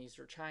Japanese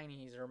or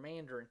Chinese or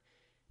Mandarin.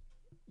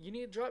 You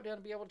need to drop down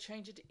to be able to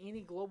change it to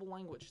any global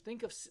language.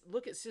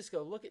 Look at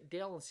Cisco, look at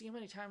Dell, and see how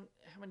many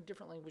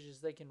different languages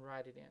they can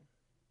write it in.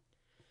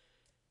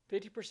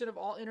 50% of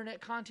all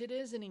internet content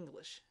is in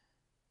English.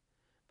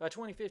 By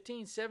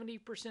 2015,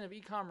 70% of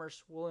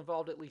e-commerce will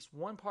involve at least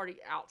one party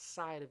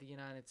outside of the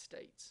United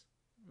States,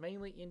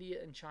 mainly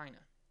India and China.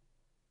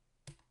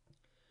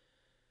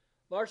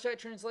 Large site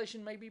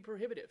translation may be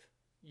prohibitive.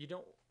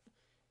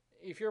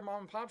 If you're a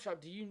mom and pop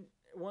shop, do you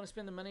want to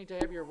spend the money to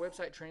have your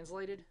website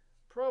translated?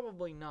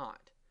 Probably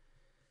not.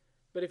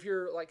 But if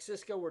you're like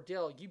Cisco or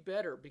Dell, you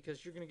better,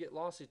 because you're going to get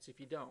lawsuits if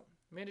you don't.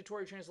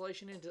 Mandatory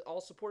translation into all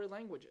supported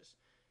languages.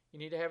 You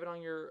need to have it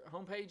on your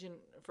homepage and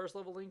first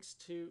level links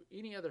to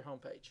any other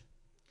homepage.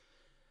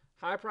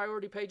 High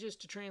priority pages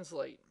to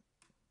translate.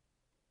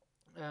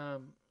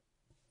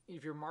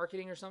 If you're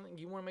marketing or something,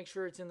 you want to make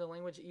sure it's in the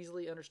language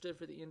easily understood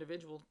for the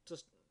individual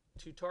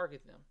to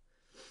target them.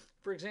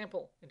 For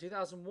example, in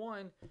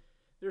 2001,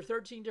 there are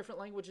 13 different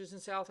languages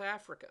in South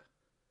Africa.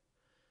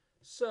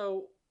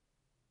 So,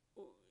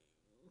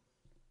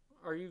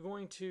 are you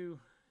going to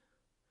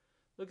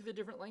look at the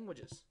different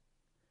languages?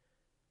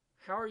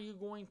 How are you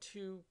going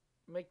to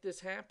make this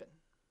happen?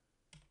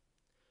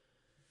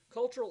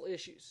 Cultural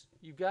issues.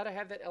 You've got to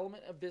have that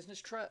element of business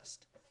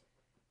trust.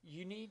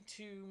 You need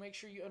to make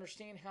sure you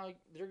understand how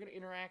they're going to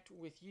interact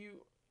with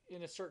you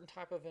in a certain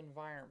type of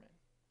environment.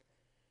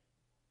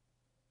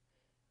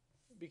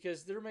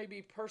 Because there may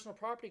be personal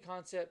property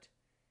concept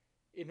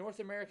in North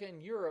America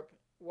and Europe,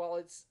 while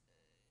it's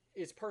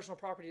personal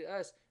property to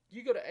us.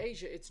 You go to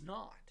Asia, it's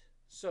not.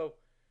 So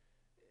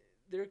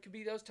there could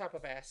be those type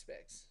of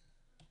aspects.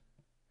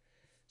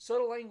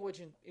 Subtle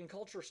language in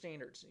culture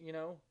standards.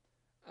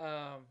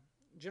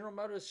 General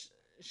Motors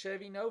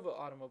Chevy Nova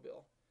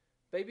automobile,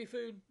 baby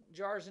food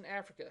jars in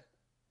Africa.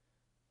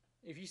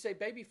 If you say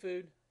baby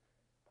food,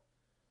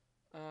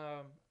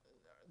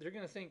 they're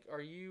going to think,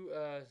 are you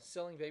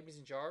selling babies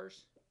in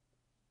jars?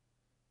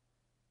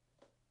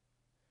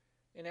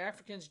 And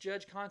Africans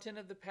judge content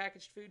of the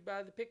packaged food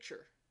by the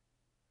picture.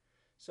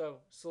 So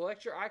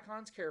select your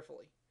icons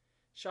carefully.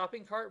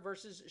 Shopping cart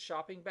versus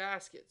shopping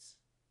baskets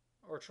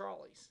or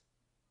trolleys.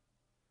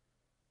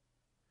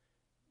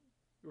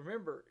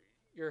 Remember,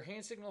 your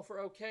hand signal for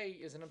OK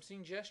is an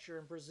obscene gesture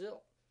in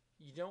Brazil.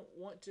 You don't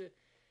want to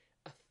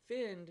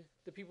offend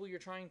the people you're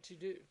trying to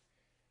do.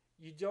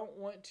 You don't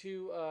want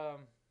to.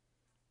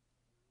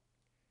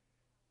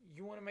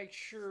 You want to make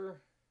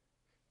sure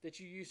that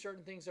you use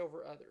certain things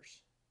over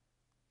others.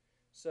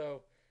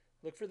 So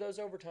look for those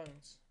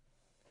overtones.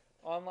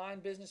 Online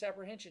business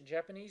apprehension.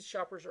 Japanese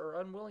shoppers are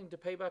unwilling to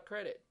pay by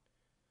credit.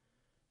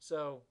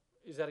 So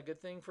is that a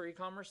good thing for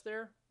e-commerce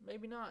there?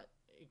 Maybe not.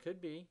 It could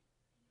be.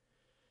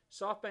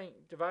 SoftBank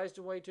devised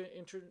a way to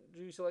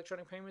introduce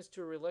electronic payments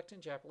to a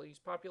reluctant Japanese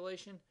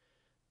population.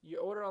 You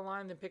order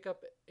online, then pick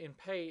up and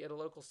pay at a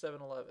local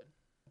 7-Eleven.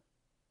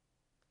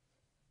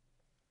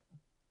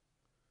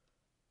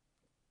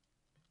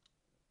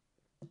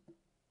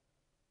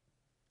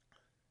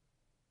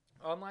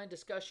 Online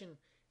discussion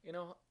in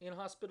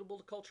inhospitable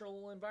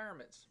cultural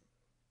environments.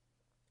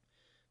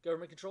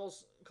 Government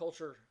controls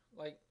culture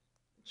like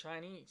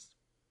Chinese.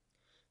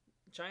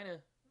 China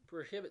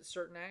prohibits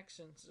certain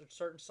actions or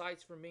certain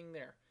sites from being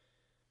there.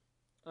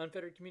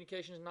 Unfettered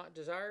communication is not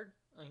desired.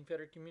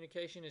 Unfettered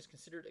communication is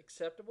considered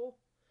acceptable.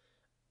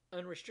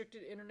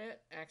 Unrestricted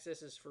internet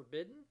access is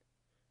forbidden.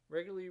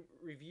 Regularly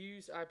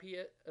reviews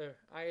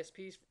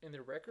ISPs and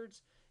their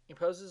records.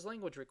 Imposes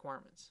language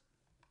requirements.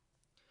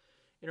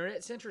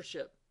 Internet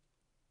censorship.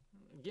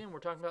 Again, we're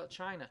talking about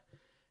China.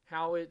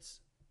 How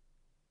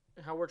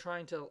we're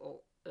trying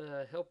to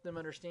help them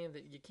understand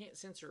that you can't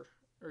censor,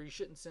 or you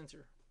shouldn't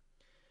censor.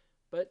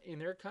 But in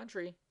their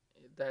country,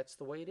 that's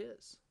the way it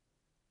is.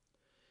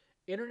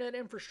 Internet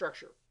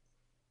infrastructure.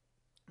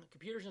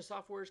 Computers and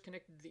softwares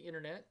connected to the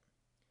internet.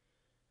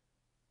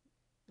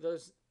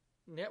 Those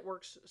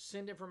networks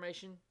send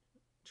information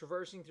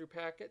traversing through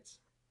packets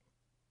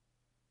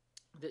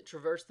that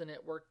traverse the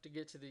network to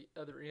get to the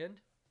other end.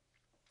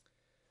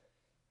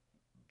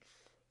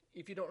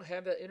 If you don't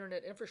have that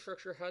internet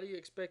infrastructure, how do you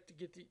expect to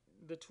get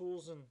the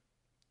tools and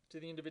to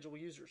the individual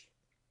users?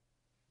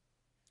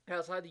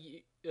 Outside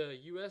the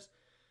U.S.,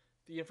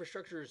 the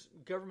infrastructure is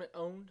government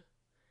owned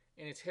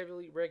and it's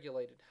heavily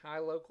regulated. High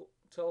local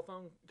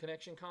telephone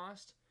connection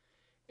cost,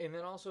 and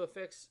that also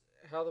affects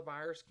how the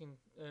buyers can.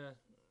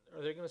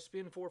 Are they going to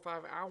spend 4 or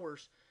 5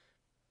 hours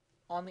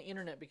on the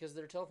internet because of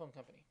their telephone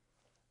company?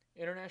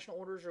 International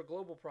orders are a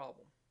global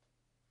problem.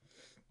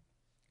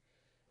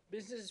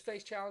 Businesses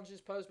face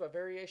challenges posed by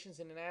variations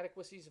and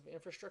inadequacies of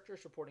infrastructure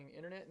supporting the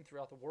internet and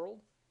throughout the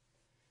world.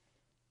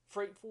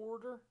 Freight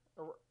forwarder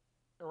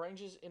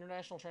arranges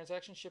international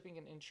transaction shipping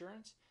and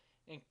insurance,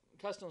 and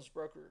customs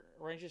broker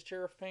arranges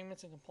tariff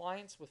payments and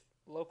compliance with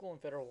local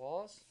and federal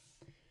laws.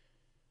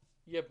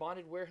 You have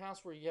bonded warehouse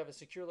where you have a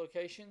secure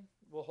location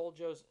will hold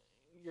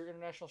your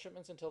international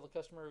shipments until the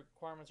customer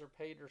requirements are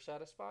paid or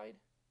satisfied.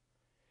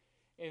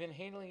 And then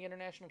handling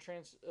international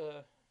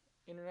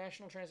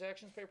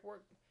transactions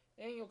paperwork.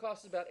 Annual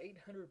cost is about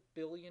 $800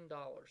 billion.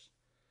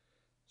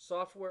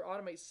 Software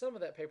automates some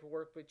of that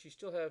paperwork, but you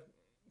still have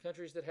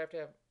countries that have to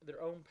have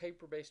their own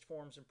paper-based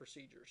forms and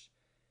procedures,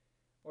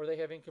 or they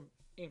have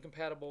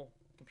incompatible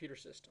computer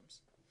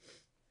systems.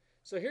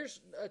 So here's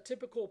a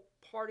typical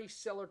party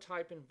seller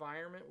type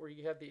environment where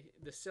you have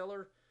the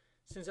seller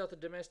sends out the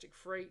domestic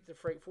freight, the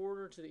freight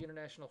forwarder to the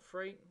international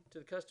freight, to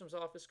the customs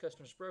office,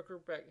 customs broker,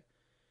 back,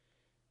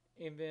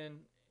 and then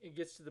it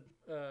gets to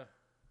the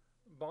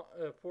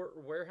port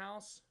or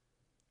warehouse,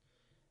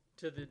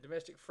 to the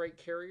domestic freight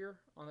carrier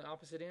on the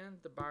opposite end.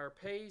 The buyer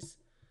pays.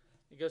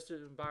 It goes to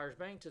the buyer's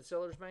bank, to the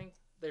seller's bank.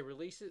 They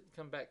release it,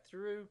 come back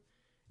through,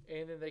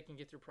 and then they can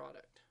get their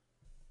product.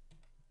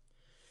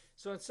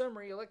 So in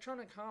summary,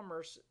 electronic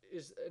commerce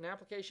is an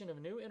application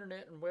of new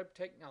internet and web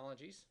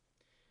technologies.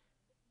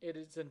 It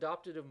is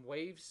adopted in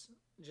waves,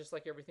 just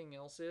like everything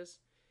else is.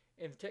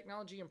 And the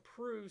technology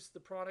improves the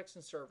products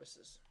and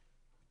services.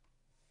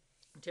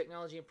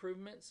 Technology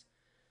improvements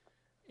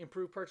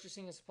improve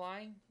purchasing and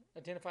supplying,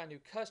 identify new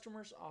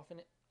customers,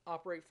 often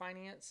operate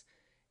finance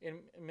In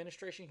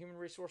administration, human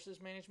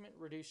resources management,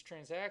 reduce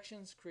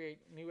transactions, create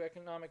new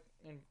economic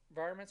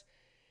environments,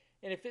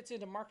 and it fits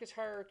into markets,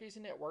 hierarchies,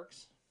 and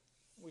networks.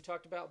 We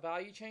talked about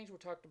value chains. We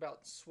talked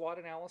about SWOT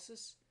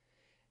analysis,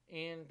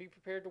 and be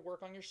prepared to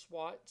work on your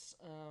SWOTs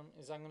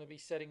as I'm going to be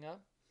setting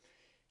up.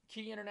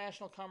 Key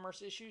international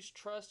commerce issues: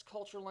 trust,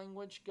 culture,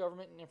 language,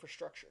 government, and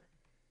infrastructure.